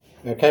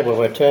Okay, well,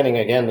 we're turning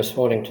again this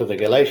morning to the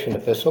Galatian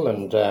epistle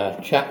and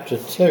chapter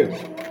 2.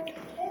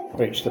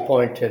 Reached the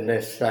point in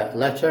this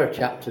letter,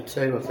 chapter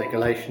 2 of the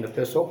Galatian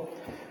epistle,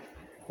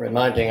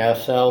 reminding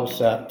ourselves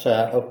that,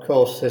 of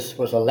course, this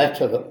was a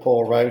letter that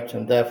Paul wrote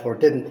and therefore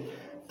didn't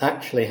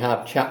actually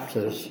have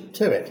chapters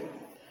to it.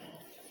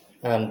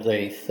 And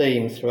the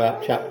theme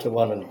throughout chapter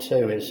 1 and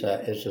 2 is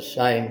the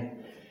same.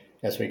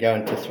 As we go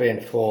into 3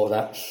 and 4,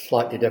 that's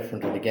slightly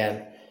different, and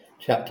again,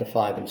 chapter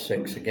 5 and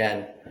 6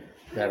 again.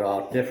 There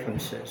are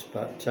differences,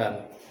 but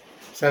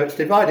so it's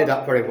divided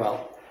up very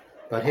well.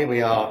 But here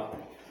we are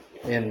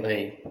in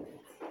the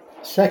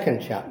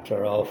second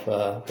chapter of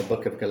the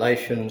book of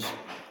Galatians,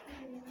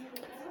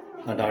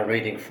 and I'm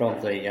reading from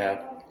the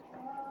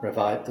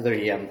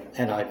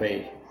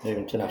NIV, New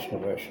International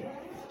Version.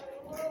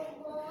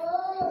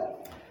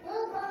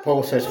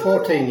 Paul says,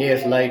 14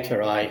 years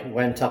later I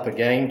went up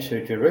again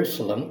to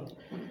Jerusalem,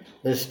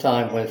 this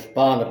time with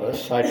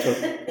Barnabas. I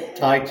took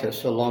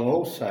Titus along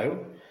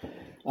also.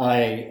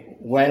 I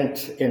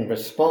went in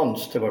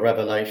response to a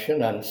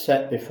revelation and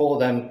set before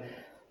them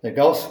the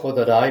gospel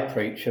that I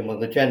preach among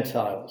the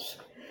Gentiles.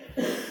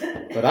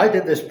 But I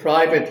did this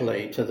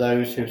privately to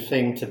those who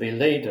seemed to be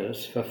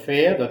leaders, for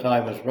fear that I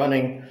was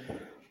running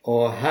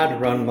or had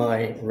run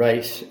my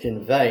race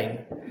in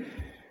vain.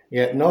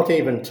 Yet not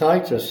even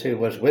Titus, who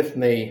was with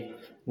me,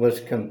 was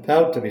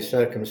compelled to be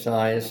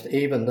circumcised,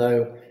 even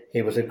though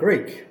he was a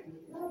Greek.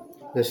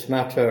 This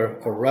matter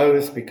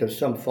arose because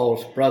some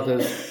false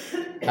brothers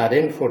had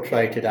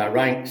infiltrated our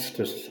ranks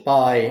to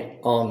spy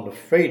on the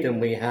freedom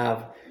we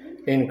have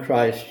in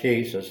Christ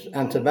Jesus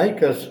and to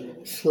make us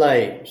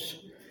slaves.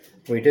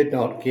 We did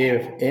not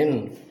give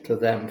in to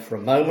them for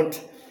a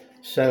moment,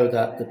 so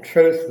that the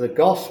truth of the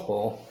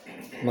gospel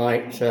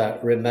might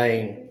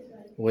remain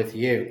with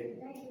you.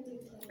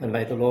 And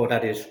may the Lord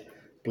add his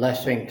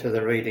blessing to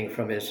the reading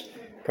from his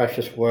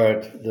precious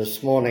word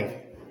this morning.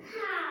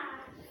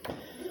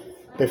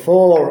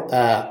 Before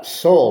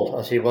Saul,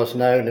 as he was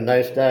known in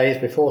those days,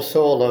 before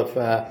Saul of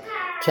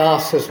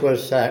Tarsus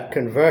was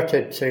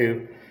converted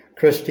to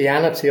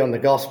Christianity on the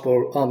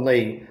gospel on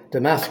the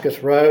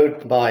Damascus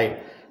road by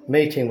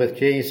meeting with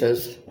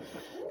Jesus,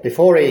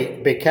 before he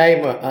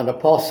became an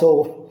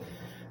apostle,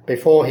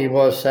 before he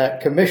was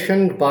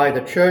commissioned by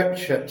the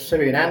church at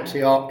Syrian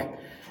Antioch,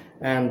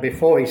 and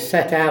before he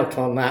set out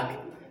on that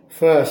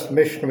first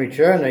missionary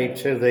journey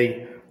to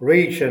the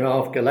region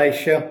of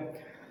Galatia,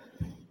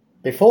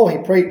 before he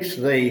preached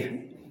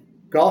the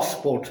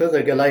gospel to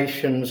the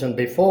Galatians, and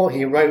before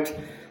he wrote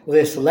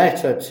this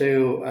letter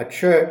to a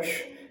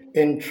church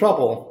in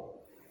trouble,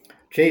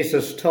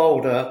 Jesus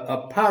told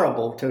a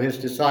parable to his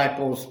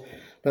disciples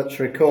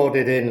that's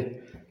recorded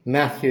in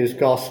Matthew's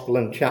Gospel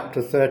in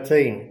chapter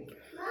 13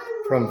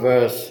 from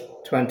verse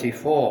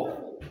 24,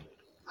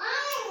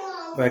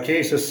 where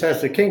Jesus says,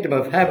 "The kingdom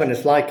of heaven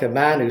is like a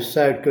man who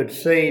sowed good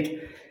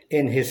seed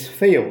in his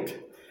field.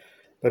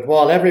 But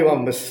while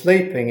everyone was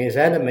sleeping, his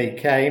enemy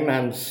came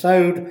and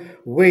sowed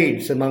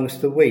weeds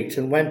amongst the wheat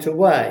and went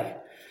away.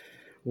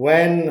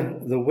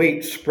 When the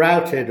wheat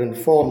sprouted and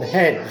formed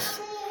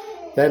heads,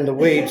 then the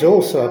weeds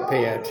also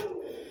appeared.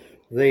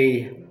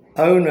 The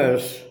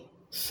owner's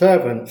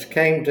servants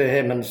came to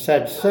him and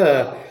said,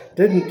 'Sir,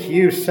 didn't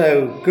you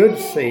sow good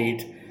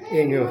seed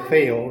in your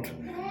field?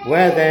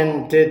 Where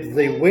then did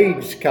the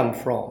weeds come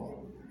from?'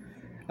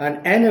 'An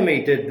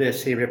enemy did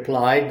this,' he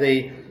replied.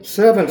 The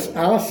servants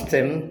asked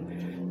him,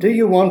 'Do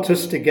you want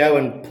us to go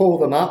and pull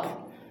them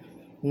up?'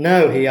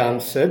 'No,' he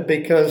answered,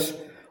 'because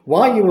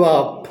while you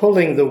are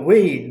pulling the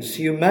weeds,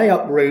 you may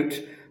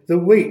uproot the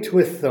wheat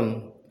with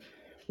them.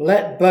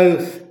 Let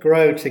both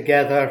grow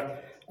together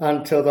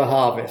until the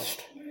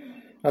harvest.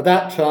 At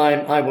that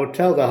time I will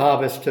tell the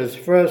harvesters,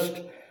 first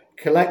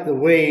collect the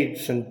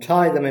weeds and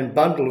tie them in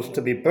bundles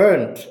to be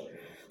burnt,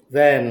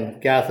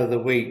 then gather the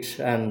wheat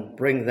and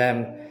bring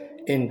them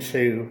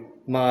into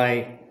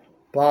my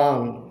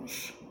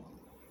barns.'"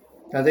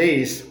 Now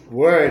these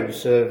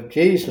words of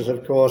Jesus,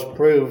 of course,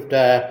 proved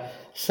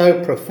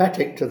so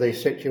prophetic to the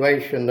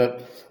situation that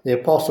the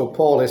Apostle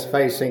Paul is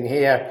facing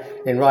here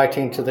in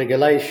writing to the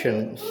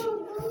Galatians.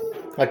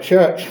 A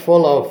church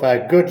full of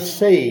good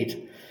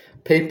seed,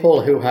 people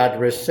who had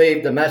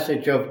received the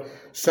message of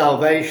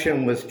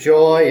salvation with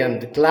joy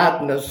and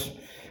gladness,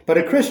 but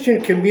a Christian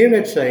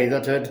community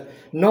that had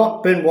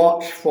not been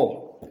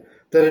watchful,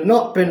 that had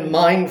not been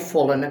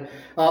mindful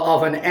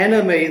of an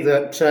enemy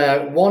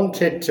that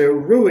wanted to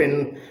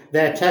ruin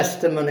their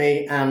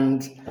testimony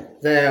and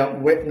their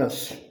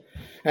witness.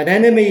 An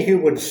enemy who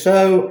would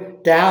sow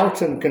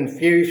doubt and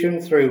confusion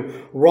through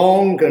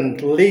wrong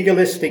and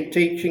legalistic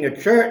teaching, a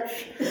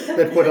church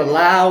that would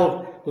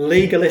allow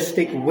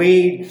legalistic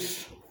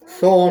weeds,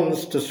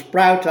 thorns to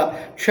sprout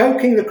up,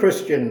 choking the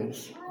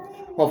Christians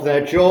of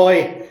their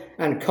joy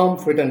and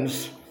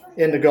confidence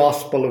in the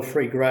gospel of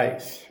free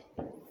grace.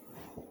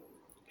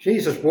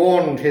 Jesus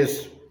warned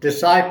his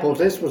disciples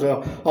this was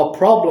a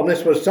problem.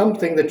 This was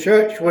something the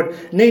church would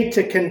need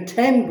to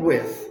contend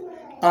with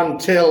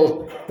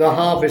until the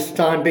harvest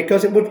time,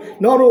 because it would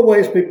not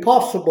always be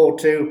possible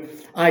to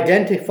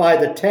identify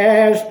the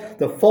tares,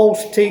 the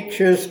false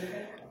teachers,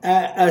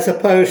 as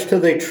opposed to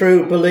the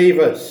true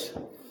believers.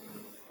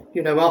 I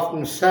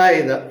often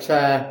say that,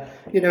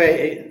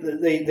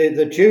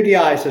 the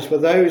Judaizers were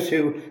those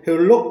who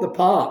looked the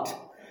part.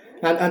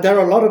 And there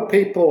are a lot of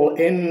people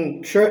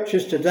in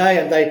churches today,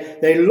 and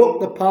they look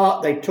the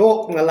part, they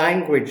talk in the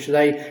language,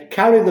 they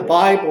carry the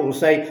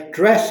Bibles, they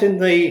dress in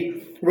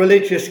the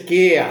religious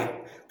gear,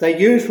 they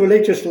use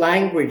religious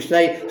language,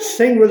 they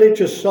sing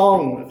religious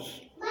songs.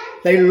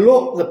 They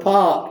look the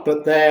part,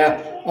 but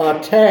there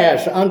are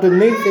tares.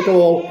 Underneath it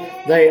all,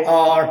 they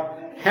are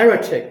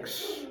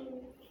heretics.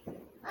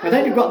 And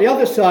then you've got the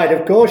other side,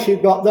 of course.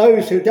 You've got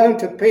those who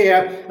don't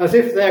appear as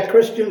if they're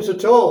Christians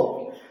at all.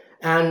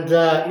 And,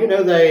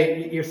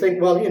 you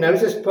think, well,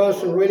 is this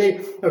person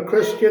really a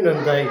Christian?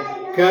 And they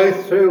go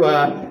through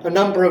a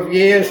number of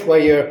years where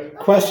you're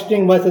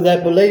questioning whether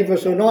they're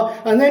believers or not.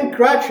 And then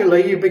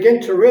gradually you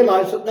begin to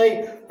realize that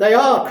they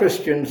are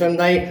Christians, and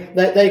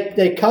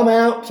they come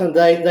out and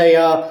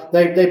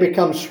they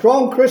become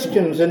strong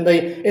Christians in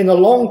the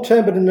long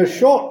term, but in the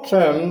short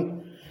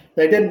term,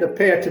 they didn't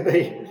appear to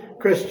be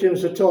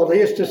Christians at all. They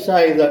used to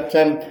say that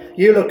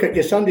you look at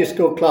your Sunday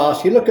school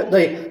class, you look at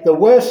the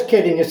worst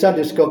kid in your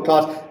Sunday school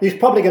class, he's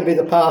probably going to be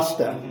the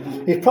pastor.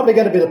 He's probably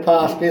going to be the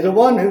pastor. He's the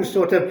one who's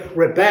sort of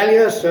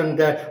rebellious and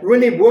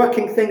really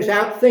working things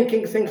out,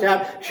 thinking things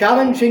out,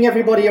 challenging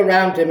everybody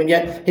around him, and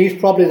yet he's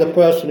probably the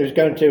person who's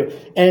going to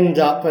end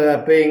up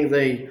being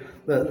the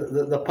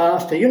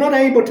pastor. You're not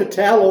able to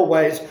tell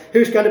always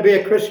who's going to be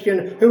a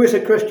Christian, who is a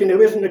Christian,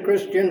 who isn't a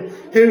Christian,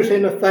 who's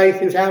in the faith,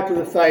 who's out of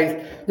the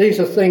faith. These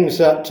are things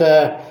that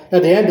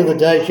at the end of the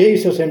day,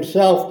 Jesus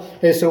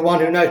himself is the one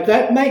who knows.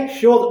 Don't make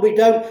sure that we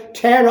don't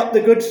tear up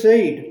the good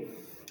seed.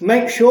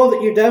 Make sure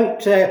that you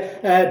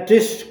don't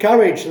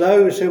discourage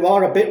those who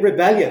are a bit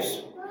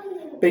rebellious,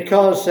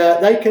 because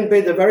they can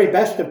be the very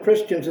best of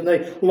Christians in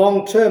the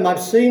long term. I've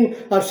seen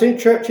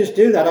churches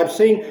do that. I've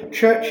seen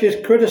churches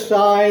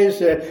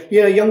criticise.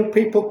 Young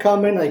people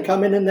come in. They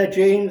come in their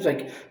jeans.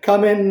 They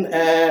come in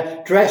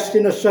dressed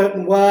in a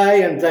certain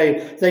way, and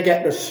they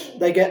get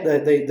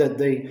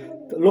the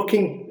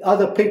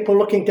other people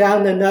looking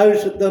down their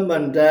nose at them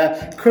and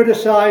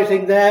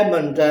criticising them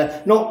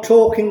and not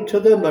talking to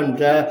them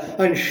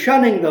and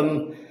shunning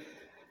them.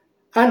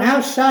 And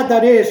how sad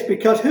that is,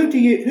 because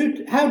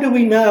how do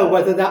we know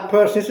whether that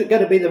person isn't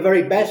going to be the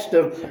very best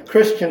of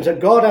Christians, that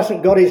God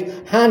hasn't got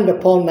his hand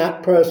upon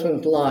that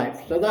person's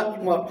life? So that's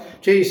what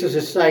Jesus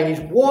is saying.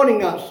 He's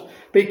warning us,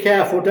 be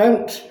careful,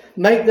 don't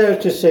make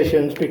those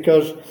decisions,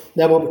 because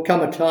there will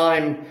come a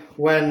time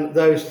when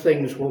those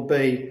things will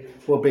be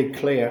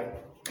clear.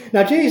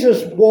 Now,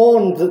 Jesus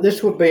warned that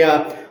this would be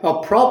a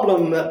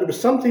problem, that it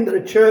was something that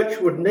the church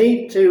would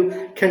need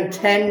to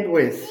contend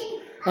with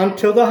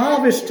until the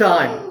harvest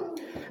time,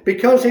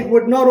 because it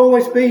would not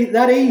always be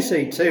that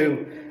easy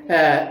to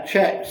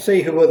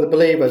see who were the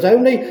believers.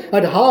 Only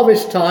at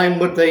harvest time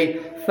would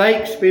the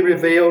fakes be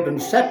revealed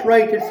and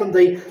separated from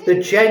the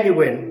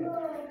genuine.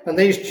 And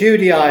these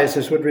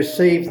Judaizers would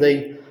receive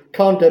the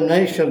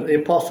condemnation that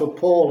the Apostle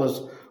Paul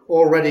has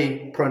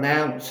already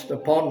pronounced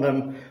upon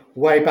them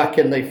way back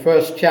in the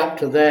first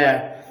chapter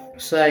there,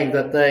 saying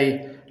that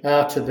they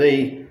are to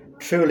be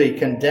truly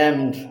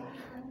condemned.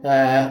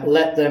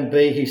 Let them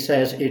be, he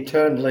says,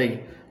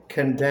 eternally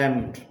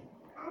condemned.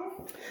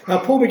 Now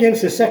Paul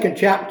begins the second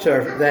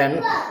chapter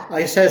then.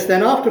 He says,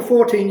 then after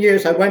 14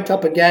 years I went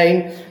up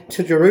again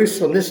to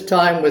Jerusalem, this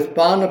time with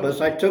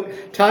Barnabas. I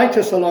took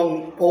Titus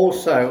along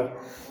also.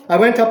 I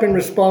went up in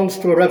response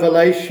to a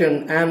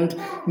revelation, and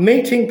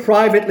meeting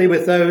privately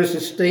with those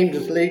esteemed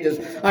as leaders,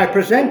 I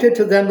presented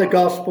to them the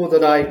gospel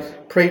that I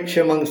preach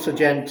amongst the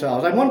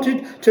Gentiles. I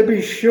wanted to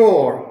be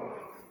sure.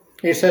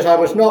 He says, I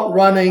was not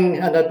running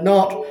and had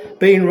not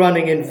been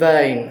running in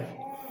vain.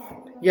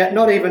 Yet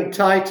not even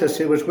Titus,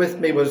 who was with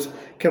me, was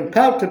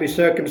compelled to be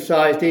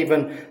circumcised,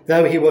 even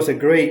though he was a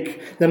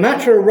Greek. The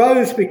matter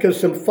arose because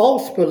some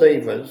false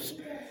believers,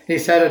 he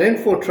said, had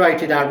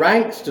infiltrated our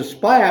ranks to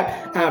spy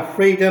out our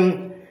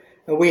freedom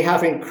we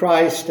have in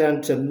Christ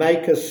and to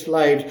make us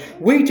slaves.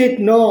 We did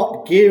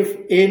not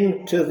give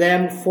in to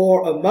them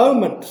for a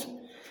moment,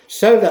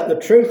 so that the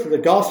truth of the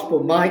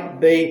gospel might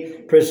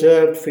be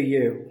preserved for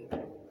you.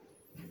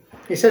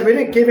 He said we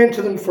didn't give in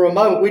to them for a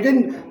moment. We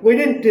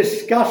didn't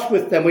discuss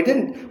with them. We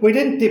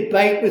didn't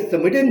debate with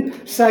them. We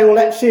didn't say, well,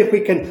 let's see if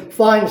we can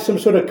find some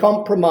sort of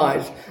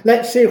compromise.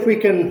 Let's see if we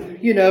can,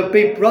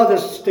 be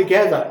brothers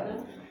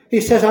together. He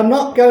says, I'm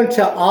not going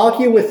to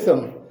argue with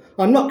them.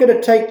 I'm not going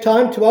to take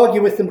time to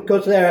argue with them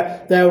because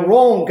they're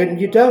wrong. And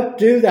you don't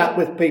do that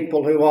with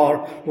people who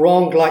are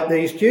wrong like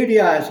these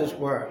Judaizers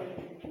were.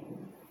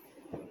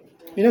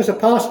 As a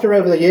pastor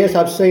over the years,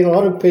 I've seen a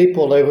lot of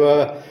people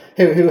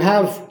who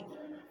have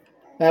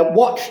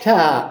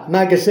Watchtower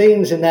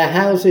magazines in their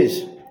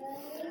houses.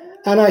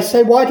 And I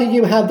say, why do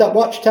you have that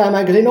Watchtower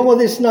magazine? Oh, well,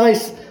 this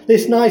nice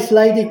this nice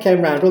lady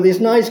came round, or this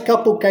nice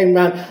couple came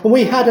round, and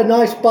we had a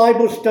nice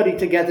Bible study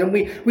together, and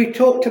we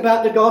talked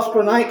about the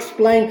gospel, and I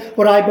explained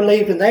what I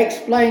believed, and they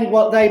explained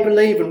what they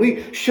believed, and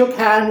we shook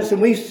hands,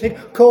 and we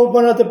called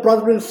one another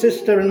brother and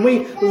sister, and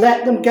we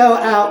let them go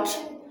out.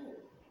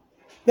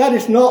 That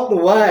is not the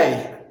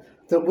way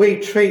that we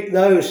treat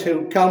those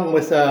who come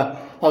with a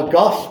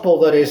gospel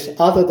that is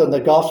other than the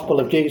gospel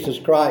of Jesus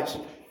Christ.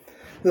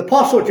 The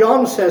Apostle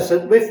John says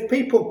that if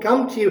people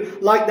come to you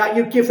like that,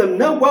 you give them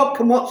no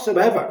welcome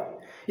whatsoever.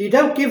 You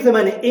don't give them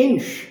an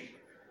inch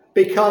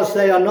because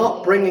they are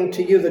not bringing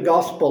to you the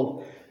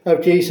gospel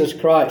of Jesus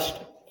Christ.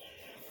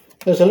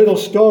 There's a little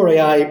story,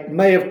 I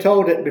may have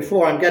told it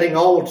before. I'm getting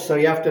old, so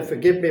you have to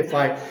forgive me if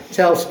I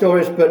tell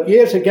stories. But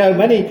years ago,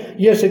 many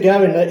years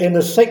ago in the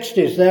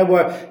 60s, there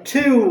were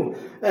two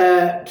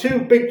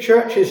big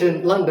churches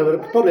in London,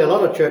 probably a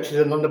lot of churches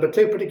in London, but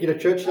two particular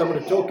churches I'm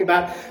going to talk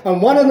about.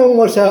 And one of them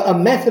was a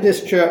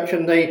Methodist church,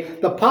 and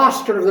the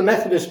pastor of the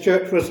Methodist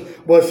church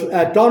was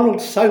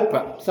Donald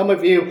Soper. Some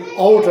of you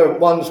older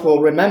ones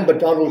will remember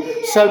Donald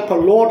Soper.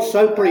 Lord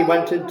Soper, he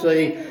went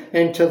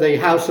into the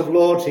House of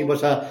Lords. He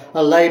was a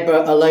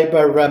Labour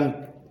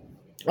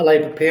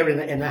peer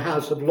in the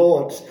House of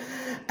Lords.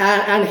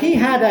 And he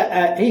had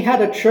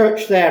a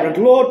church there, and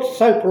Lord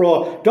Soper,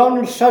 or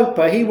Donald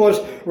Soper, he was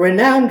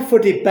renowned for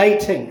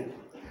debating,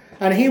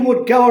 and he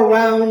would go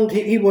around.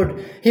 He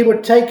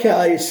would take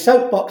his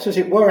soapbox, as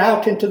it were,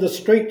 out into the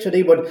streets, and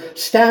he would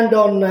stand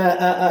on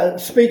a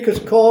speaker's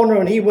corner,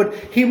 and he would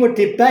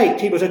debate.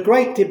 He was a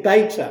great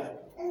debater.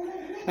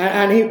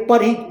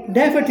 But he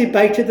never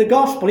debated the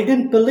gospel. He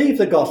didn't believe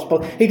the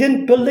gospel. He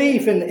didn't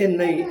believe in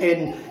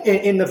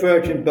the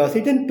virgin birth. He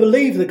didn't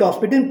believe the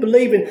gospel. He didn't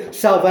believe in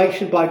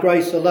salvation by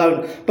grace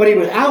alone. But he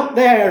was out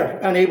there,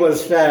 and he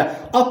was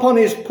up on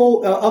his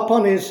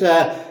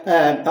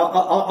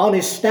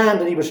stand,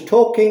 and he was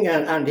talking,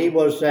 and he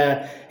was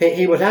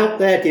out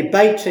there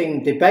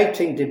debating.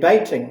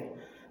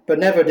 But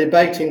never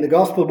debating the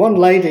gospel. One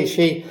lady,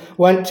 she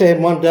went to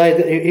him one day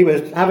that he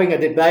was having a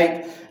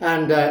debate,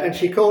 and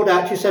she called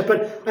out. She said,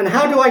 "And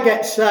how do I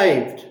get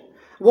saved?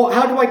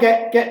 How do I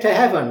get to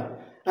heaven?"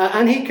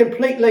 And he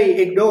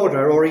completely ignored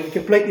her, or he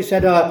completely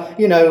said,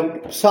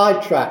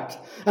 sidetracked.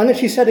 And then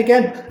she said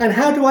again, "And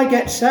how do I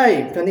get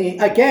saved?" And he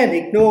again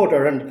ignored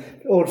her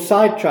or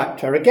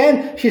sidetracked her.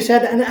 Again, she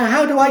said, "And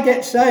how do I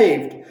get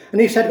saved?" And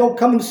he said, "Oh,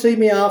 come and see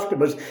me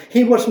afterwards."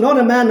 He was not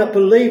a man that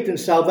believed in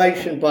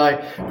salvation by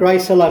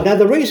grace alone. Now,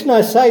 the reason I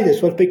say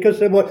this was because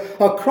there were,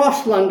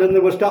 across London,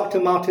 there was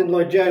Dr. Martin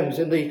Lloyd-Jones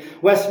in the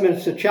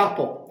Westminster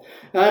Chapel.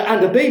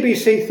 And the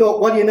BBC thought,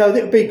 well, it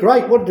would be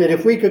great, wouldn't it,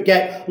 if we could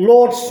get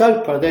Lord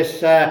Soper,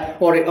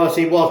 or as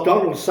he was,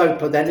 Donald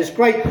Soper then, this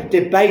great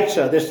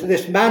debater,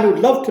 this man who'd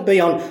love to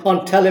be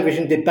on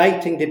television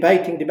debating.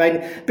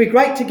 It'd be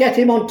great to get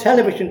him on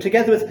television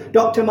together with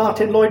Dr.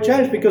 Martin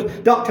Lloyd-Jones, because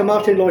Dr.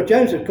 Martin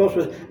Lloyd-Jones, of course,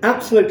 was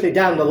absolutely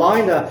down the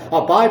line,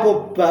 a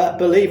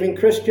Bible-believing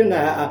Christian,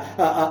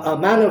 a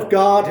man of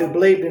God who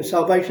believed in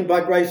salvation by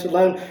grace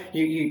alone.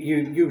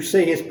 You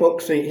see his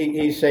books,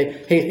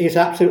 he's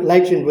absolute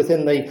legend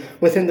within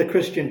the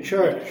Christian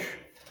church.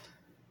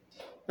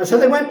 And so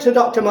they went to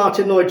Dr.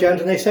 Martin Lloyd-Jones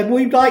and they said,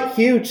 "We'd like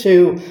you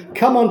to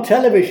come on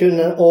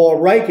television or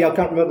radio," I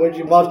can't remember which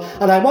it was,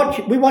 "and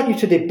we want you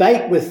to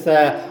debate with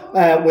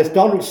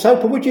Donald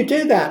Soper. Would you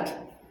do that?"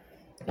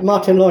 And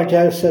Martin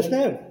Lloyd-Jones says,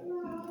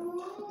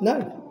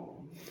 No.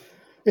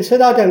 He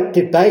said, "I don't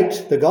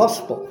debate the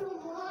gospel."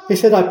 He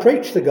said, "I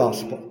preach the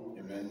gospel.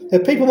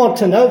 If people want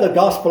to know the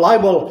gospel, I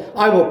will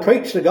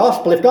preach the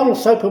gospel. If Donald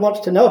Soper wants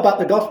to know about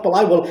the gospel,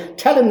 I will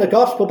tell him the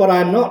gospel, but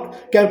I'm not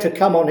going to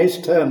come on his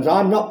terms.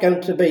 I'm not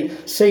going to be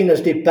seen as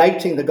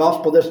debating the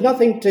gospel. There's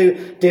nothing to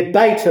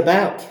debate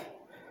about.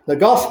 The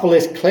gospel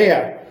is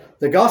clear.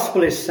 The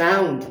gospel is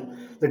sound.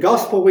 The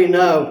gospel we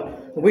know.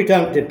 We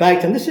don't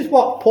debate." And this is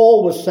what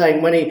Paul was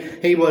saying when he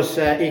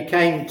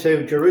came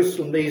to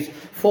Jerusalem these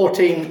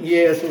 14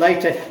 years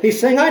later. He's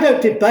saying, "I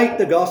don't debate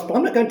the gospel.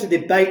 I'm not going to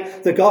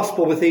debate the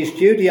gospel with these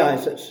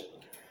Judaizers.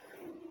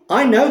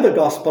 I know the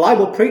gospel. I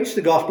will preach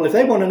the gospel. If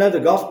they want to know the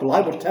gospel,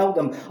 I will tell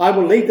them. I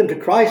will lead them to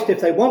Christ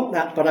if they want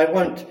that, but I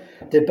won't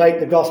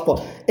debate the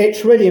gospel."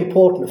 It's really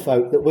important,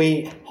 folk, that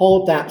we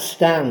hold that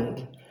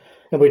stand.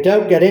 And we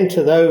don't get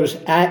into those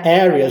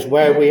areas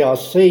where we are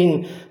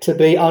seen to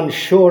be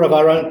unsure of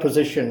our own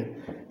position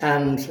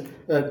and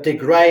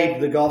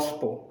degrade the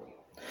gospel.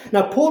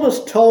 Now, Paul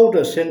has told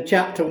us in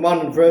chapter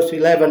 1 and verse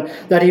 11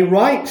 that he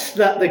writes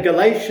that the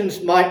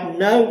Galatians might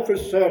know for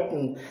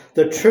certain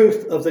the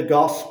truth of the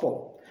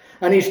gospel.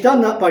 And he's done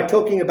that by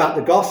talking about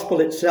the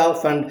gospel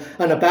itself and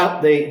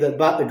about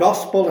the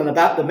gospel and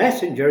about the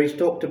messenger. He's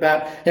talked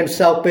about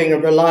himself being a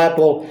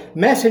reliable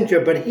messenger.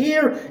 But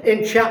here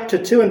in chapter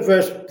 2 and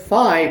verse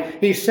 5,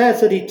 he says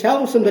that he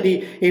tells them that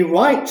he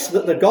writes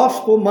that the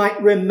gospel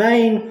might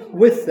remain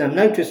with them.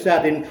 Notice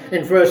that in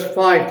verse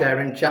 5 there,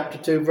 in chapter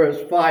 2,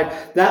 verse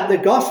 5, that the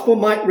gospel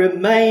might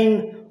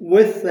remain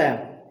with them.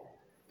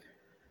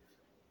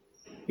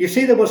 You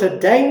see, there was a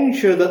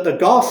danger that the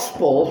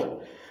gospel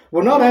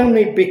will not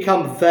only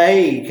become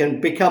vague and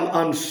become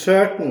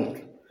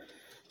uncertain,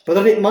 but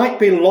that it might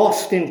be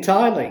lost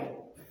entirely,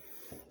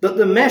 that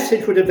the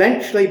message would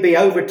eventually be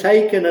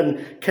overtaken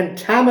and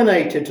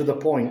contaminated to the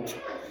point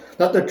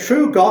that the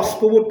true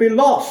gospel would be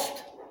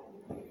lost.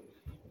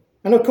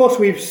 And of course,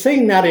 we've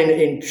seen that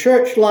in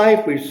church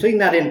life, we've seen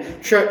that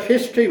in church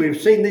history, we've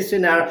seen this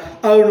in our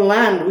own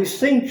land. We've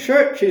seen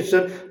churches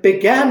that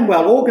began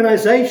well,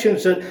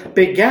 organizations that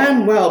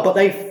began well, but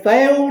they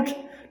failed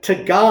to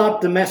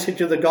guard the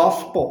message of the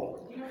gospel.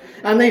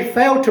 And they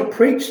failed to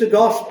preach the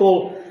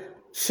gospel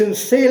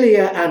sincerely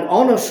and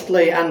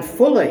honestly and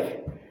fully.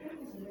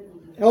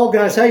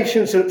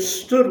 Organizations that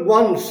stood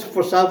once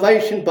for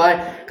salvation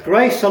by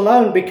grace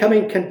alone,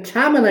 becoming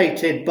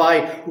contaminated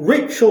by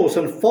rituals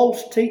and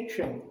false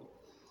teaching.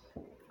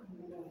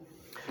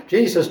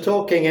 Jesus,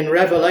 talking in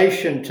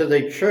Revelation to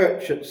the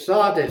church at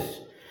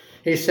Sardis,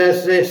 he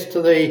says this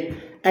to the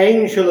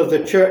angel of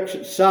the church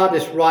at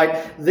Sardis, write,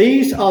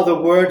 "These are the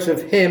words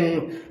of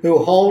him who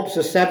holds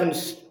the 7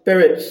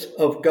 spirits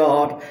of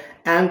God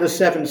and the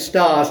 7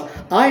 stars.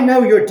 I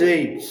know your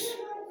deeds.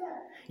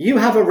 You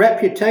have a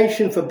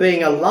reputation for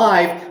being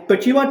alive,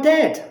 but you are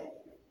dead.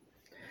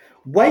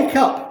 Wake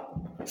up,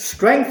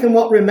 strengthen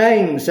what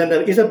remains and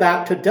is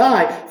about to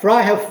die, for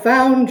I have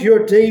found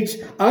your deeds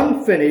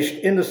unfinished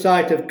in the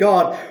sight of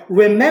God.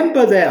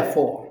 Remember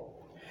therefore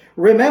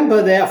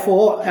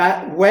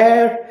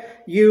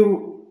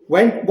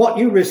what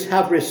you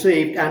have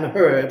received and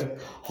heard,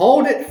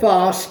 hold it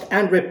fast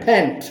and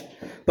repent.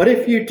 But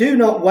if you do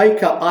not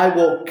wake up, I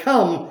will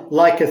come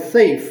like a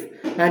thief,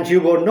 and you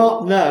will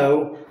not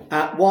know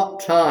at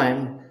what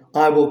time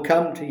I will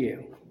come to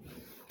you."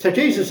 So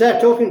Jesus there,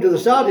 talking to the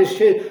Sardis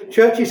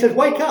church, he says,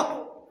 wake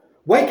up,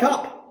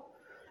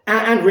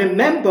 and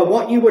remember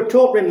what you were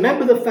taught.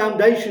 Remember the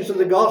foundations of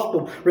the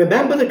gospel.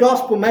 Remember the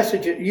gospel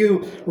message that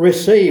you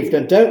received,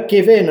 and don't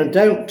give in and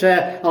don't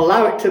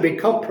allow it to be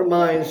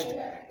compromised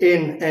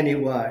in any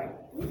way.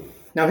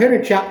 Now here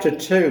in chapter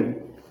 2,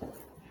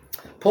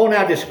 Paul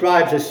now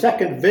describes his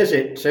second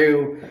visit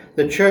to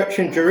the church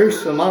in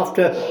Jerusalem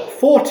after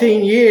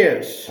 14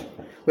 years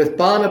with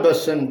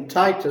Barnabas and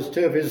Titus,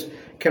 2 of his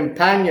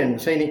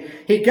companions. And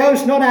he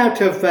goes not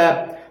out of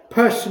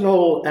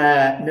personal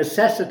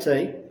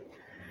necessity,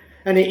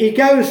 and he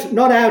goes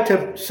not out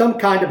of some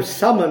kind of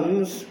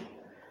summons,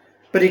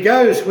 but he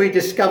goes, we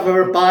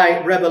discover,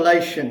 by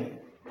revelation.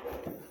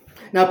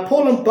 Now,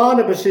 Paul and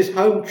Barnabas'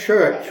 home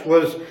church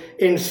was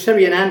in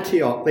Syrian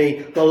Antioch,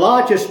 the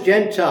largest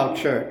Gentile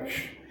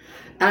church.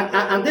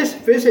 And this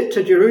visit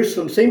to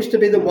Jerusalem seems to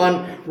be the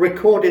one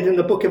recorded in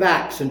the book of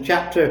Acts in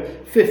chapter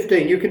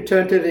 15. You can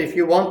turn to it if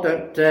you want.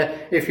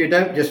 If you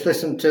don't, just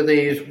listen to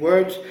these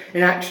words.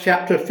 In Acts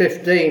chapter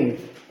 15,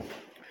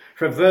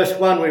 from verse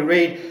 1, we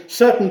read,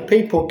 "Certain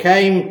people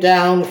came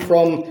down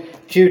from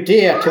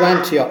Judea to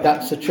Antioch,"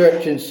 that's the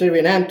church in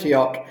Syrian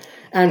Antioch,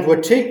 "and were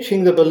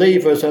teaching the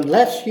believers,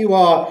 unless you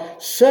are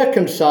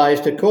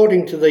circumcised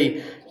according to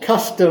the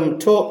custom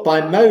taught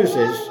by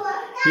Moses,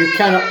 you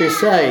cannot be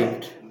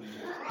saved."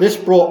 This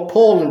brought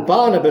Paul and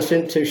Barnabas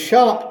into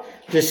sharp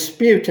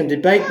dispute and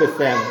debate with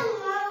them.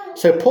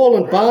 So Paul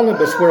and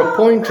Barnabas were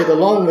appointed,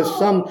 along with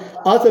some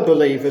other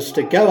believers,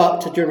 to go up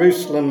to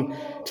Jerusalem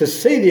to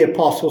see the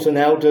apostles and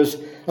elders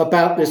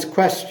about this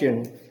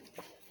question.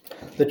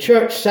 The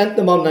church sent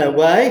them on their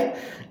way,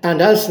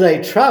 and as they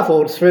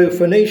travelled through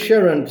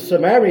Phoenicia and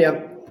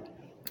Samaria,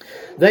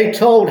 they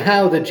told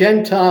how the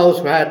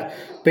Gentiles had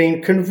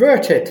been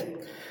converted.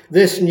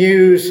 This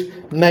news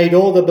made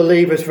all the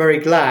believers very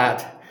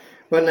glad.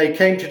 When they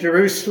came to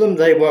Jerusalem,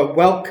 they were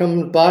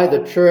welcomed by the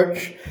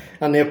church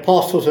and the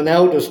apostles and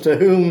elders, to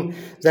whom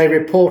they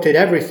reported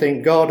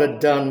everything God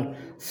had done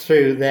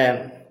through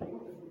them.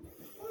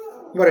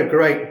 What a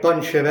great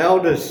bunch of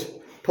elders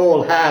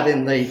Paul had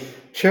in the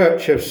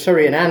church of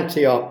Syrian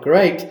Antioch.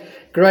 Great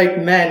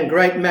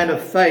men of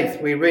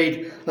faith. We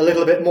read a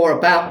little bit more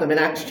about them in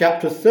Acts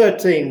chapter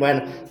 13,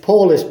 when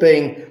Paul is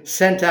being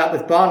sent out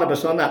with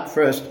Barnabas on that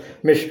first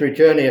missionary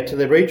journey to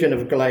the region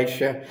of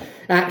Galatia.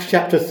 Acts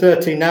chapter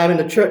 13. Now in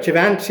the church of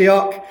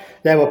Antioch,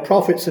 there were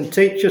prophets and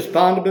teachers,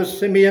 Barnabas,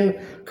 Simeon,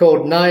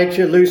 called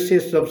Niger,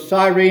 Lucius of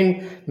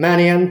Cyrene,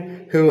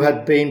 Manaen, who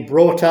had been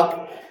brought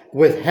up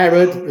with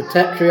Herod the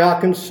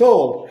Tetrarch, and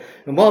Saul.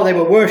 And while they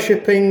were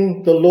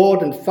worshipping the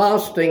Lord and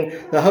fasting,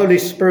 the Holy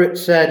Spirit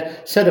said,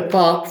 "Set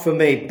apart for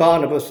me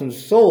Barnabas and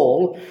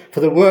Saul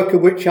for the work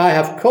of which I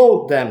have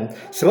called them."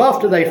 So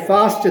after they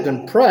fasted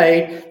and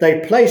prayed, they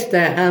placed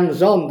their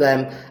hands on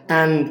them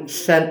and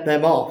sent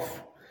them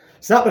off.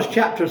 So that was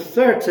chapter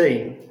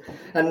 13.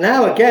 And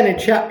now again in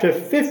chapter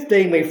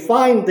 15, we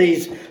find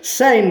these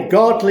same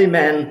godly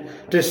men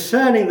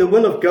discerning the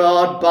will of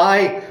God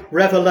by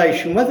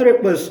revelation, whether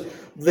it was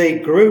the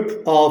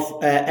group of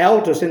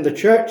elders in the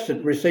church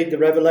that received the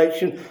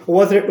revelation, or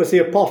whether it was the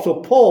Apostle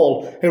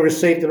Paul who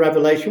received the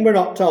revelation. We're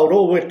not told.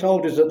 All we're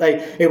told is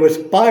that it was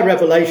by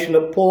revelation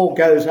that Paul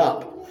goes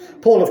up.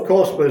 Paul, of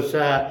course, was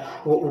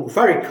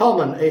very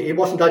common. It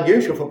wasn't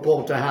unusual for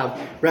Paul to have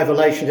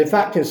revelations. In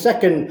fact, in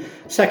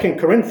 2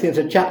 Corinthians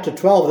in chapter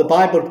 12, the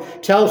Bible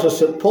tells us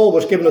that Paul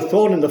was given a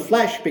thorn in the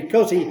flesh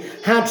because he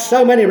had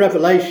so many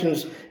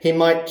revelations he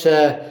might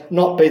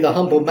not be the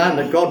humble man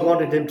that God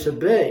wanted him to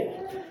be.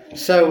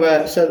 So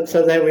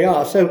there we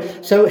are.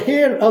 So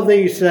here are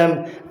these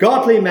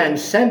godly men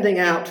sending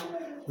out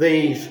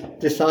these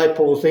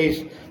disciples,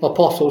 these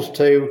apostles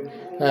to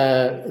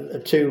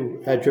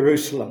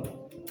Jerusalem.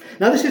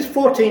 Now, this is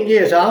 14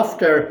 years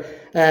after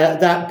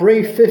that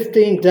brief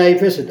 15-day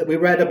visit that we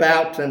read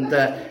about and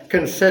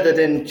considered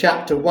in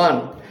chapter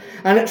 1.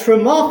 And it's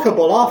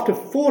remarkable, after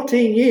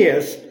 14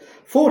 years,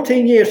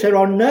 there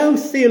are no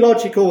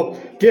theological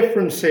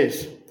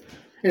differences.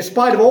 In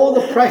spite of all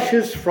the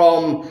pressures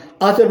from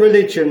other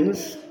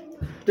religions,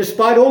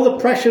 despite all the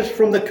pressures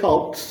from the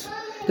cults,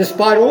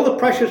 despite all the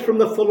pressures from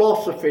the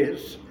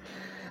philosophies,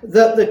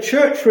 that the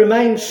church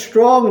remains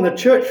strong and the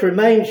church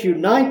remains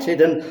united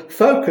and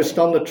focused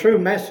on the true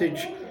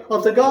message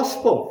of the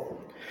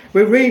gospel.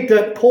 We read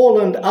that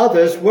Paul and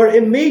others were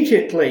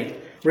immediately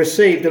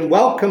received and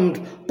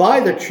welcomed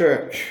by the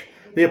church,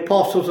 the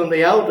apostles and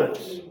the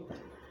elders.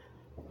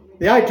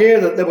 The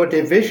idea that there were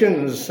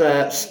divisions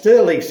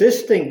still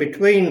existing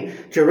between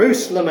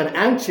Jerusalem and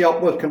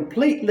Antioch were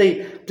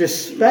completely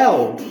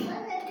dispelled,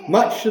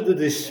 much to the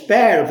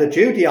despair of the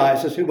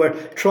Judaizers who were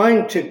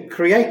trying to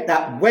create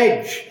that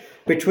wedge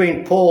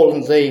between Paul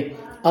and the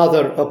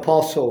other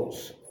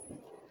apostles.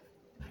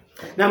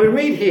 Now we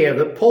read here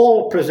that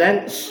Paul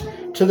presents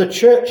to the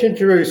church in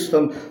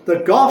Jerusalem the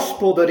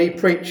gospel that he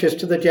preaches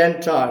to the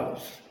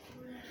Gentiles.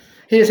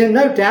 He is in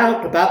no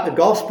doubt about the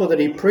gospel that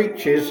he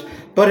preaches,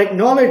 but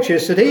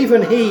acknowledges that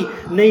even he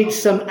needs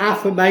some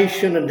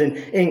affirmation and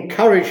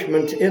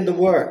encouragement in the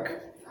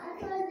work.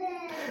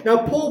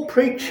 Now Paul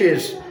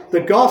preaches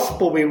the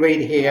gospel, we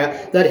read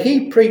here, that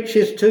he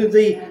preaches to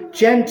the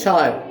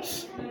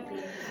Gentiles.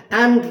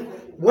 And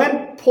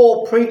when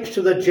Paul preached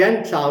to the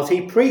Gentiles,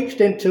 he preached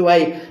into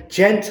a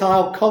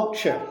Gentile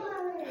culture.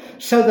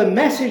 So the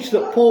message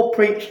that Paul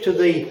preached to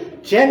the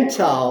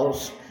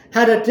Gentiles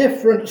had a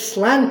different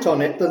slant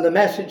on it than the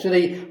message that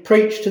he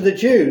preached to the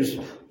Jews.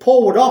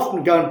 Paul would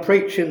often go and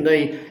preach in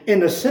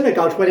the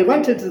synagogues. When he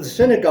went into the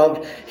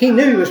synagogues, he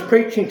knew he was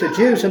preaching to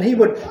Jews, and he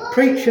would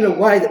preach in a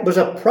way that was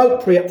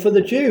appropriate for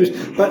the Jews.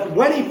 But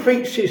when he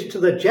preaches to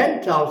the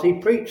Gentiles, he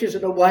preaches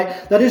in a way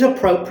that is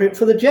appropriate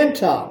for the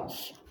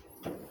Gentiles.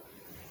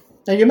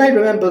 Now you may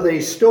remember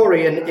the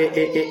story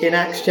in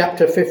Acts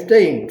chapter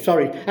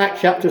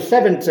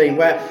 17,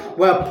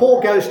 where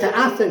Paul goes to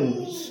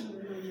Athens.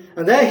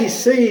 And there he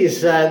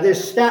sees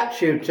this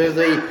statue to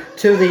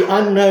the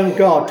unknown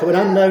God, to an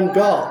unknown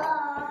God.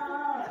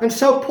 And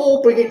so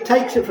Paul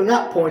takes it from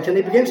that point and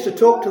he begins to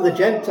talk to the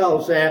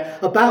Gentiles there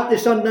about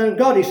this unknown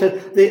God. He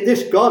said,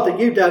 this God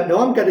that you don't know,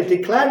 I'm going to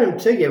declare him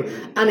to you.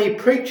 And he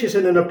preaches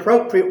in an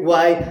appropriate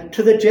way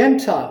to the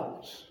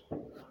Gentiles.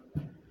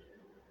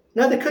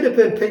 Now there could have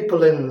been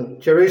people in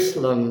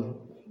Jerusalem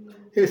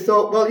who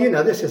thought, well,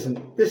 this isn't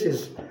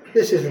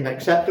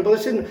acceptable.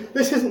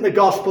 This isn't the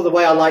gospel the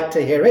way I like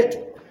to hear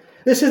it.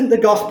 This isn't the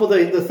gospel,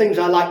 the things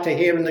I like to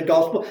hear in the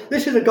gospel.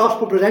 This is a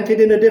gospel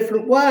presented in a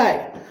different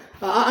way.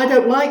 I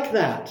don't like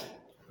that.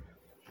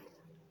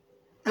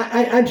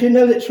 And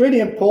it's really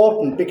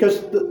important,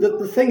 because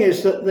the thing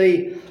is that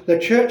the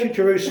church of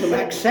Jerusalem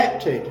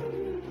accepted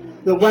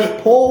that when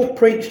Paul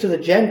preached to the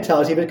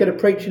Gentiles, he was going to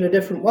preach in a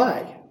different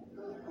way.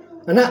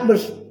 And that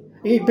was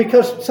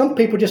because some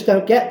people just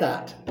don't get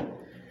that.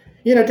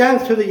 Down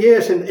through the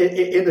years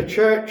in the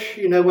church,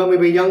 when we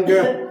were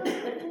younger,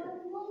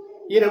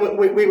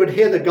 we would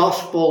hear the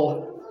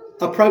gospel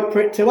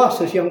appropriate to us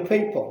as young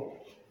people.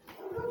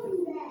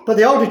 But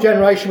the older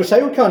generation would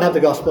say, we can't have the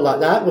gospel like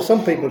that. Well,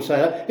 some people would say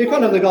that. You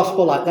can't have the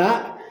gospel like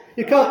that.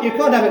 You can't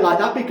have it like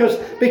that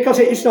because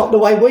it's not the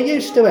way we're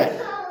used to it.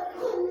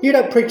 You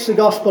don't preach the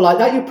gospel like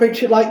that. You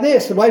preach it like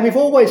this, the way we've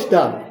always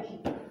done.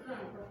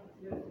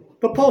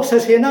 But Paul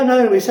says here,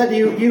 no. He said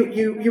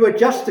you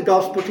adjust the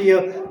gospel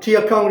to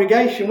your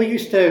congregation. We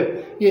used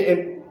to,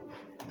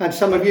 and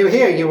some of you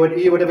here, you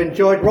would have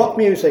enjoyed rock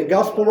music,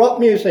 gospel rock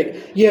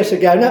music years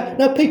ago.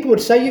 Now people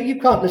would say you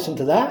can't listen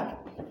to that.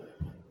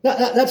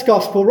 That's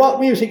gospel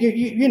rock music.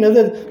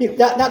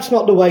 That's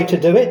not the way to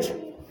do it.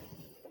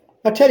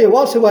 I tell you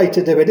what's the way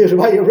to do it. It was the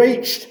way you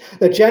reached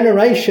the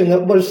generation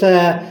that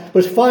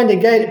was finding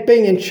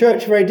being in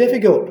church very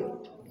difficult.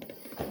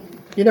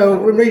 In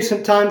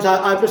recent times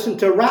I've listened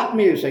to rap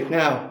music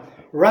now.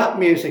 Rap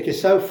music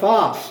is so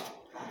fast.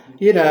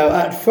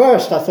 At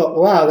first I thought,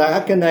 wow, how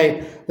can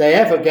they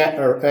ever get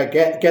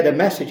a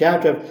message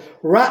out of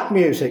rap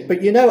music? But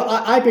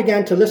I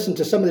began to listen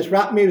to some of this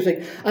rap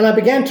music, and I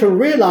began to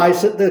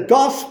realize that the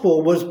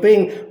gospel was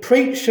being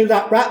preached through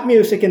that rap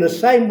music in the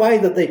same way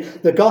that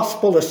the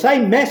gospel, the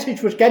same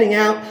message was getting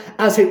out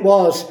as it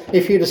was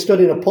if you'd have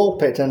stood in a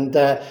pulpit and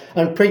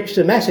preached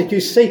a message.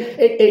 You see,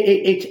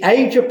 it's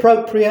age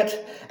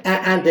appropriate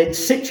and it's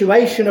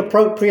situation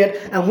appropriate,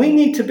 and we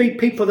need to be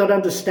people that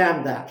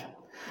understand that.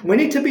 We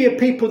need to be a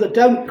people that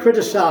don't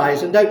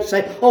criticise and don't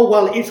say, oh,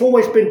 well, it's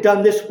always been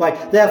done this way,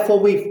 therefore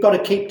we've got to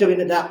keep doing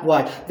it that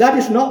way. That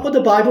is not what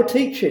the Bible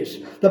teaches.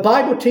 The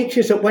Bible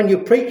teaches that when you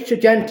preach to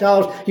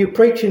Gentiles, you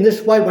preach in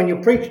this way. When you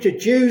preach to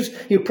Jews,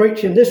 you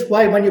preach in this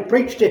way. When you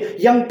preach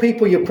to young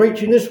people, you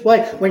preach in this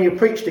way. When you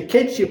preach to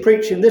kids, you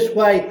preach in this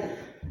way.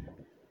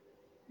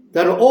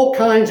 There are all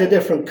kinds of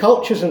different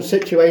cultures and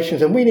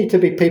situations, and we need to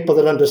be people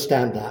that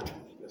understand that.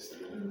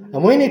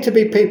 And we need to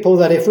be people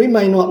that, if we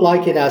may not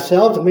like it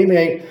ourselves,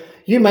 and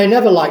you may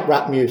never like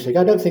rap music.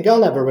 I don't think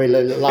I'll ever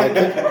really like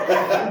it.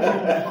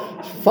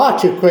 It's far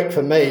too quick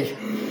for me,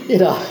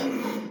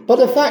 But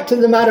the fact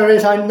of the matter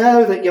is, I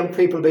know that young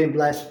people are being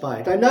blessed by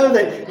it. I know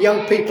that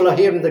young people are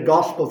hearing the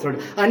gospel through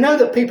it. I know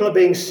that people are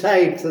being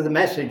saved through the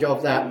message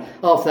of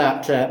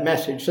that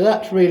message. So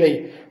that's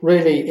really,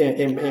 really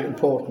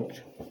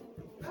important.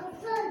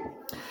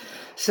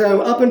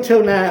 So up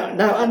until now,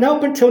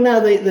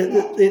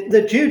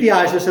 the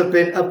Judaizers have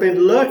been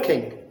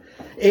lurking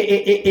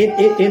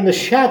in the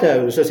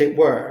shadows, as it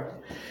were,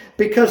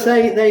 because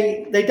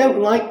they don't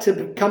like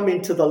to come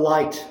into the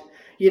light.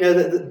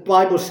 The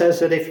Bible says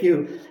that if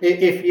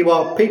you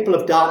are people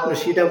of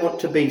darkness, you don't want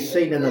to be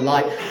seen in the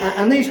light.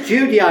 And these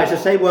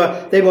Judaizers, they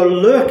were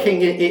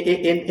lurking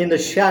in the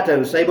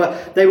shadows. They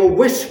were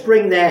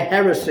whispering their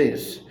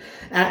heresies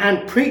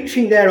and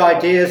preaching their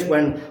ideas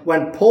when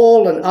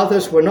Paul and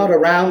others were not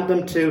around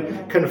them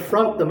to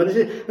confront them. And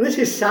this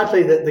is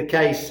sadly the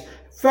case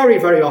very,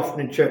 very often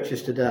in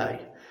churches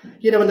today.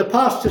 When the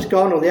pastor's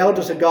gone or the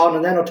elders are gone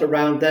and they're not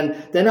around, then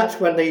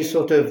that's when these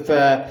sort of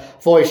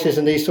voices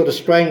and these sort of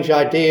strange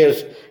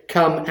ideas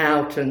come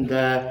out, and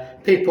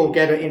people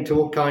get into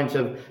all kinds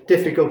of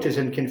difficulties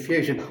and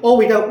confusion. Oh,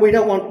 we don't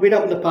want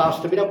the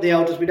pastor, we don't want the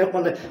elders, we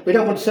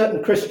don't want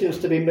certain Christians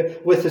to be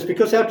with us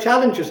because they'll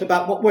challenge us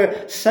about what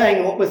we're saying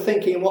and what we're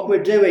thinking and what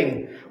we're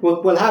doing.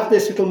 We'll have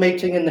this little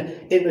meeting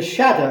in the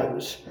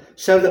shadows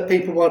so that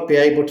people won't be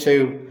able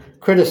to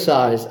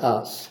criticize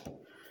us.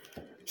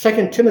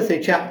 2 Timothy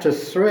chapter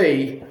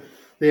 3,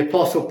 the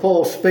Apostle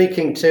Paul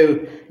speaking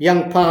to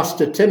young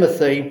pastor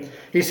Timothy,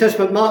 he says,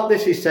 but mark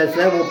this, he says,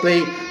 there will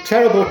be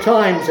terrible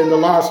times in the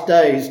last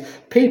days.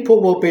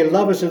 People will be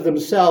lovers of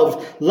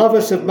themselves,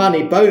 lovers of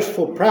money,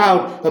 boastful,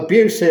 proud,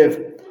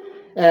 abusive,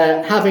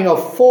 having a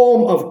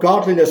form of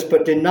godliness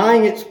but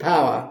denying its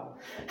power.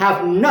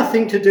 Have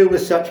nothing to do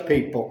with such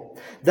people.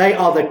 They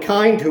are the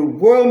kind who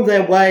worm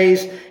their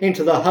ways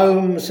into the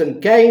homes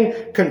and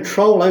gain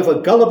control over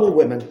gullible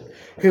women,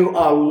 who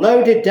are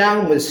loaded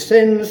down with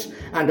sins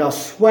and are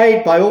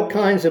swayed by all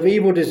kinds of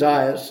evil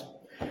desires,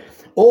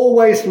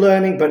 always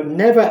learning but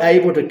never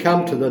able to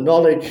come to the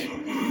knowledge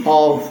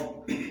of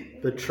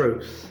the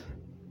truth.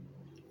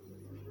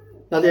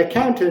 Now the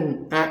account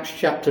in Acts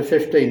chapter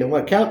 15, the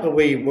account that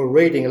we were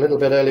reading a little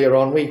bit earlier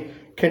on, we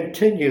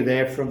continue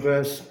there from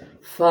verse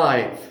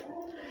 5.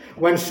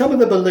 When some of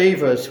the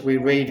believers, we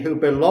read, who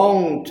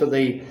belonged to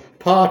the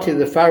party of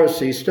the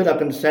Pharisees stood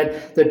up and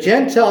said, the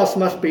Gentiles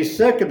must be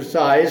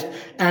circumcised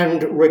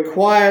and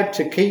required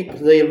to keep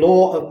the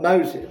law of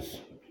Moses.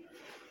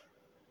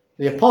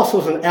 The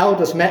apostles and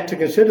elders met to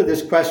consider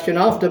this question.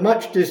 After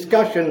much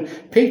discussion,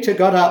 Peter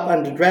got up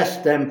and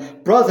addressed them.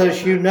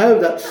 Brothers, you know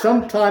that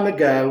some time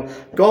ago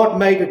God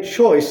made a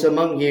choice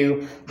among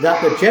you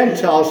that the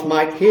Gentiles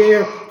might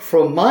hear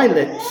from my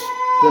lips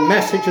the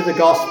message of the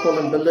gospel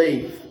and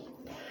believe.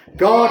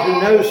 God, who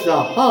knows the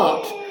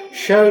heart,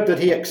 showed that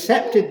he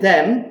accepted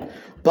them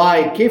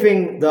by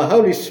giving the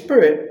Holy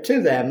Spirit to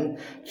them,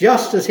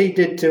 just as he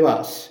did to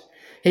us.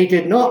 He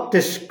did not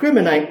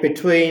discriminate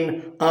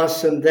between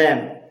us and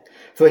them,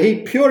 for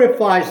he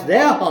purifies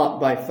their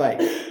heart by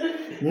faith.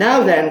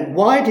 Now then,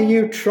 why do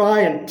you try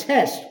and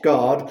test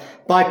God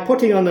by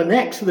putting on the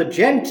necks of the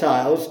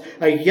Gentiles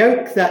a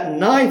yoke that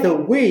neither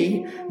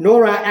we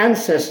nor our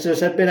ancestors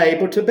have been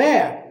able to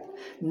bear?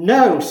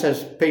 No,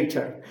 says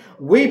Peter.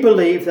 We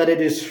believe that it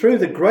is through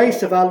the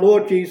grace of our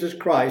Lord Jesus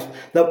Christ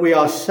that we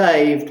are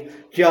saved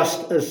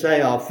just as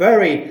they are.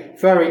 Very,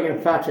 very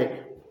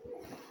emphatic.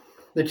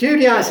 The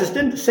Judaizers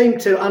didn't seem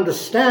to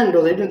understand,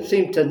 or they didn't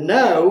seem to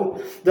know,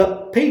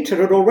 that Peter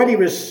had already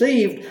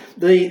received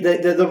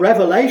the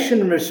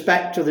revelation in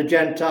respect to the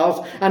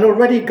Gentiles and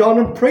already gone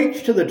and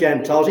preached to the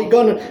Gentiles. He'd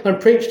gone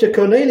and preached to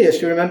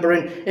Cornelius, you remember,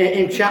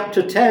 in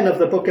chapter 10 of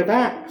the book of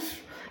Acts,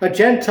 a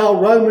Gentile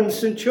Roman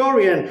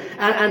centurion,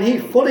 and he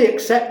fully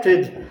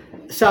accepted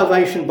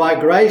salvation by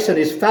grace, and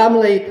his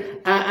family,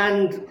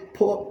 and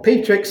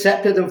Peter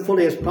accepted them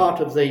fully as part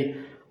of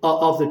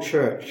the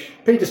church.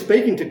 Peter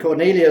speaking to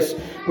Cornelius,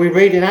 we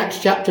read in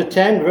Acts chapter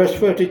 10 verse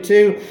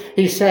 32,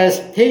 he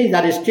says, he,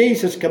 that is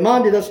Jesus,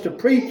 commanded us to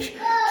preach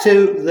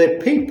to the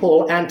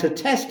people and to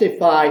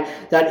testify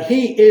that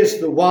he is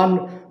the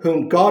one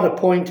whom God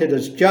appointed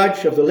as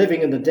judge of the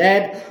living and the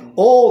dead.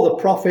 All the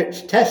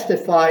prophets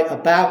testify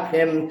about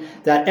him,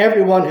 that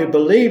everyone who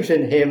believes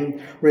in him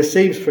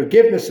receives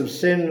forgiveness of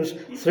sins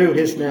through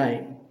his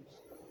name.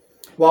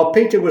 While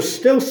Peter was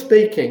still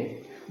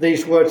speaking,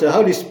 these words, the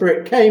Holy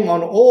Spirit came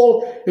on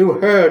all who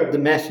heard the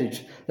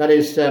message. That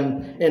is,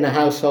 in the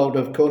household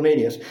of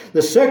Cornelius.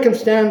 The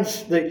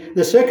circumcised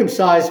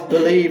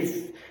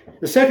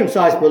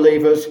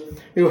believers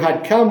who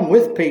had come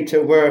with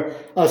Peter were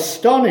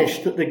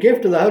astonished that the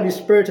gift of the Holy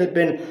Spirit had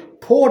been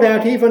poured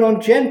out even on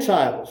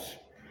Gentiles,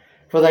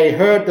 for they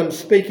heard them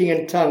speaking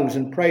in tongues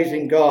and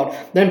praising God.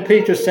 Then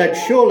Peter said,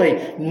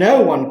 surely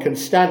no one can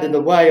stand in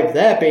the way of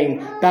their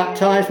being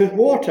baptized with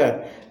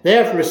water. They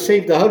have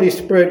received the Holy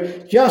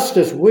Spirit just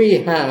as we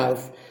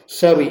have.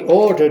 So he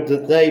ordered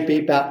that they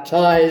be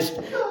baptized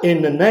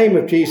in the name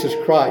of Jesus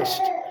Christ.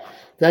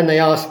 Then they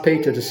asked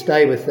Peter to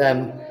stay with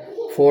them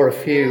for a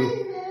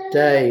few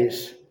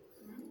days.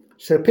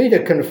 So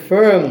Peter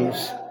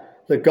confirms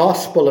the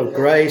gospel of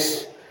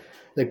grace,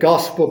 the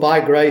gospel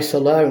by grace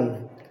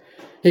alone.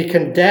 He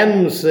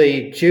condemns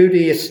the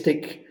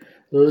Judaistic,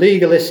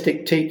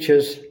 legalistic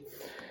teachers,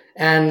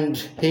 and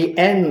he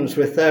ends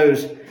with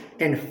those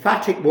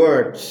emphatic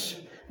words.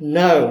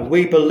 No,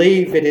 we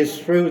believe it is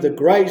through the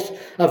grace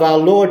of our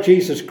Lord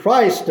Jesus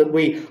Christ that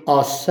we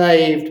are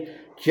saved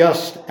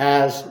just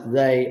as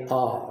they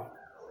are.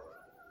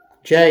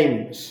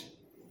 James,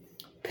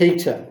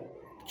 Peter,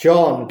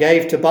 John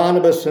gave to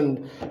Barnabas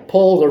and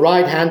Paul the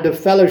right hand of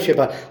fellowship,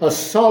 a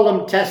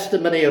solemn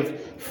testimony of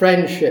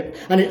friendship.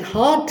 And it's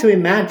hard to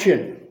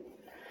imagine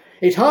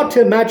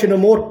a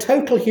more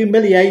total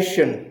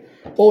humiliation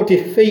or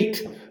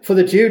defeat for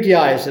the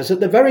Judaizers at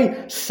the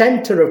very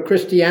centre of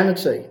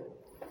Christianity.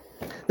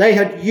 They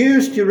had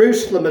used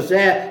Jerusalem as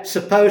their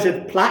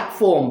supposed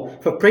platform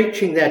for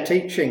preaching their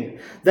teaching.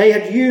 They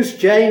had used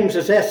James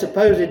as their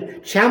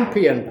supposed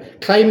champion,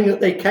 claiming that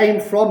they came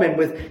from him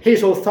with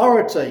his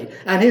authority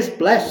and his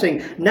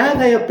blessing. Now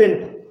they have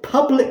been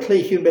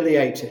publicly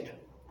humiliated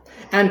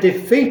and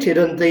defeated,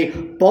 and the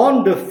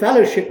bond of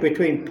fellowship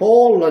between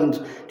Paul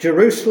and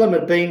Jerusalem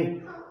had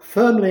been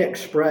firmly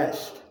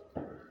expressed.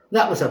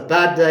 That was a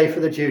bad day for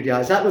the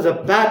Judaizers. That was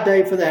a bad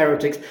day for the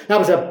heretics. That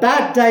was a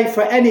bad day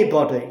for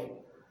anybody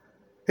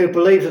who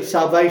believes that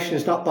salvation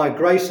is not by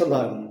grace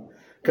alone,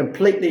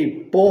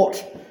 completely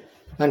bought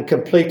and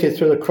completed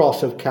through the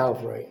cross of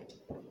Calvary.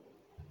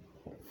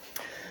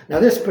 Now,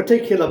 this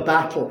particular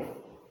battle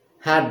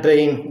had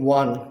been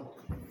won,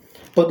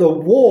 but the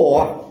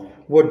war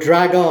would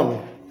drag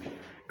on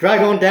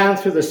down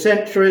through the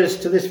centuries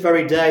to this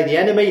very day. The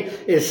enemy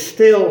is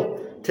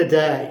still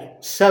today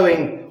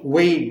sowing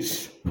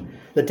weeds.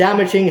 The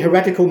damaging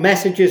heretical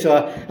messages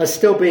are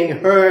still being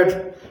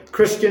heard.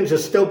 Christians are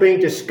still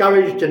being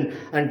discouraged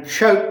and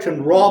choked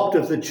and robbed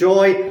of the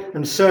joy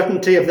and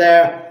certainty of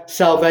their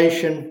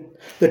salvation.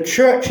 The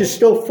church is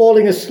still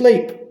falling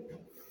asleep,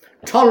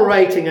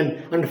 tolerating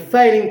and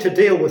failing to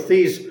deal with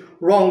these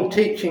wrong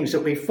teachings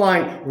that we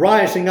find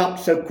rising up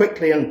so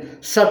quickly and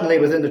suddenly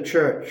within the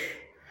church.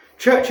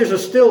 Churches are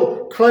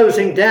still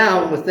closing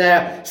down with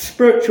their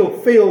spiritual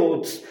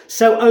fields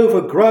so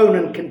overgrown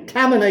and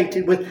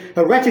contaminated with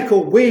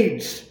heretical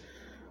weeds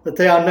that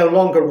they are no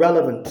longer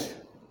relevant.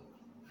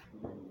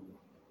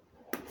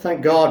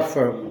 Thank God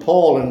for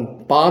Paul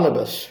and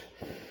Barnabas,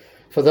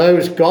 for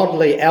those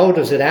godly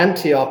elders at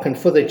Antioch, and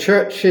for the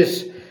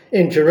churches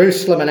in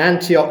Jerusalem and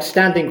Antioch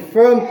standing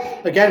firm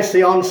against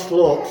the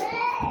onslaught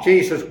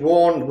Jesus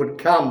warned would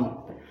come.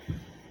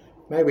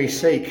 May we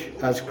seek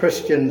as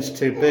Christians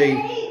to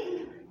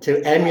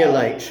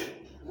emulate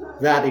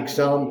that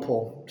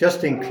example.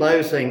 Just in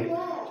closing,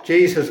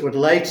 Jesus would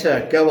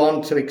later go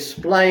on to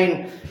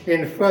explain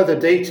in further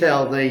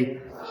detail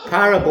the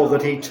parable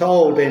that he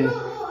told in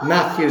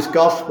Matthew's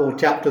Gospel,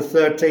 chapter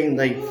 13,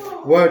 the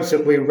words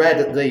that we read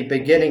at the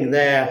beginning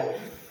there.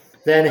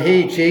 Then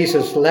he,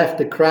 Jesus, left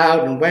the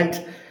crowd and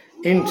went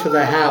into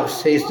the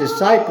house. His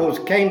disciples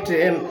came to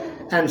him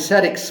and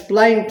said,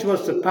 explain to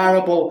us the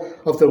parable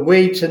of the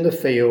weeds in the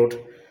field.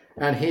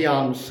 And he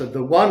answered,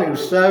 the one who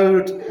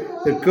sowed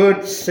the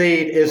good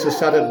seed is the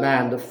Son of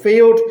Man. The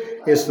field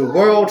is the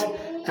world,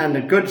 and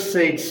the good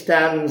seed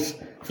stands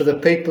for the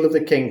people of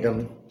the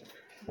kingdom.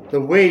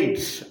 The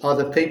weeds are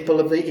the people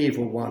of the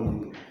evil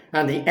one,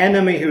 and the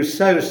enemy who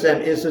sows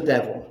them is the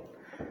devil.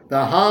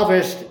 The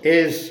harvest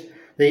is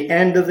the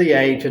end of the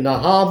age, and the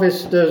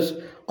harvesters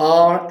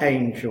are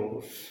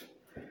angels.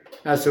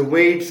 As the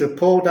weeds are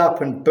pulled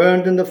up and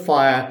burned in the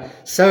fire,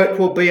 so it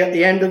will be at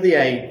the end of the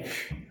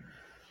age.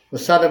 The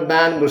Son of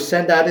Man will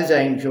send out his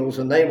angels,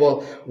 and they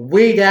will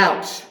weed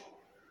out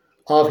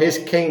of his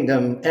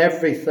kingdom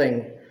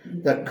everything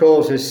that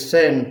causes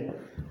sin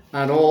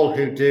and all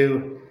who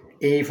do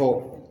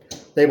evil.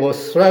 They will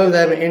throw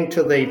them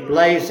into the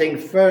blazing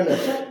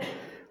furnace,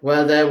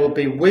 where there will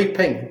be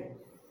weeping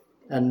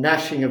and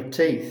gnashing of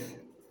teeth.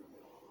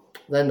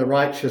 Then the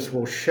righteous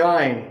will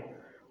shine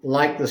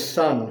like the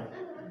sun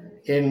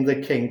in the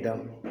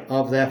kingdom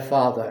of their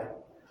Father.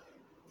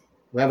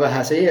 Whoever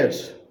has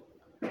ears,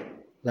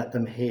 let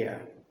them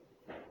hear.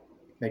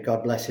 May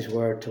God bless his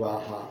word to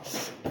our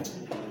hearts.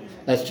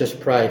 Let's just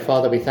pray.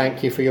 Father, we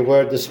thank you for your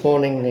word this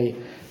morning. We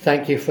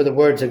thank you for the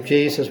words of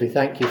Jesus. We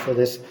thank you for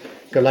this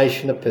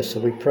Galatian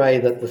epistle. We pray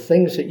that the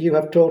things that you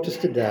have taught us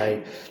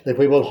today, that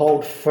we will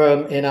hold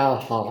firm in our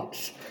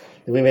hearts,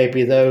 that we may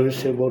be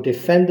those who will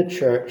defend the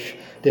church,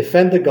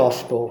 defend the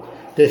gospel,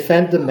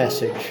 defend the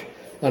message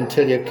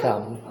until you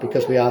come,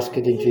 because we ask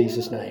it in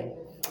Jesus' name.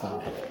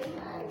 Amen.